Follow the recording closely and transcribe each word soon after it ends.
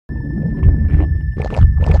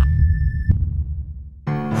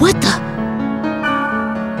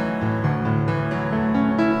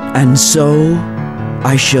And so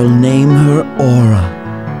I shall name her Aura.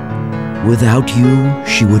 Without you,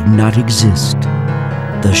 she would not exist.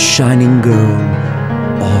 The shining girl,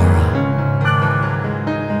 Aura.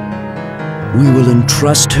 We will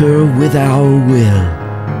entrust her with our will.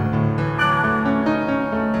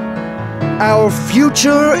 Our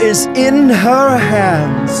future is in her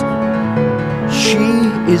hands. She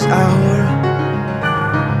is our...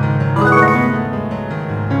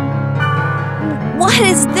 What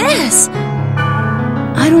is this?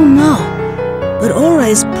 I don't know, but Aura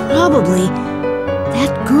is probably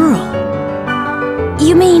that girl.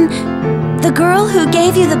 You mean the girl who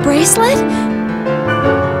gave you the bracelet?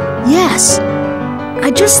 Yes,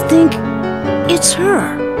 I just think it's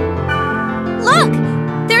her. Look!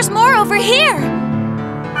 There's more over here!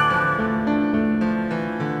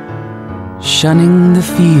 Shunning the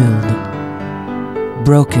field,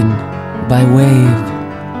 broken by wave,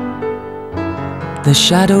 the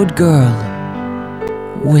shadowed girl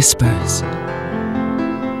whispers,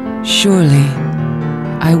 "Surely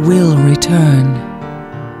I will return."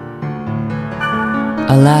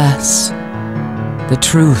 Alas, the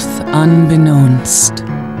truth unbeknownst,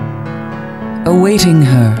 awaiting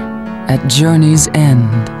her at journey's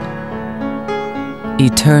end,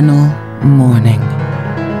 eternal mourning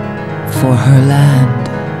for her land.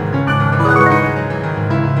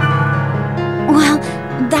 Well,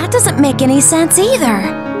 that doesn't make any sense either.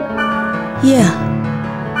 Yeah,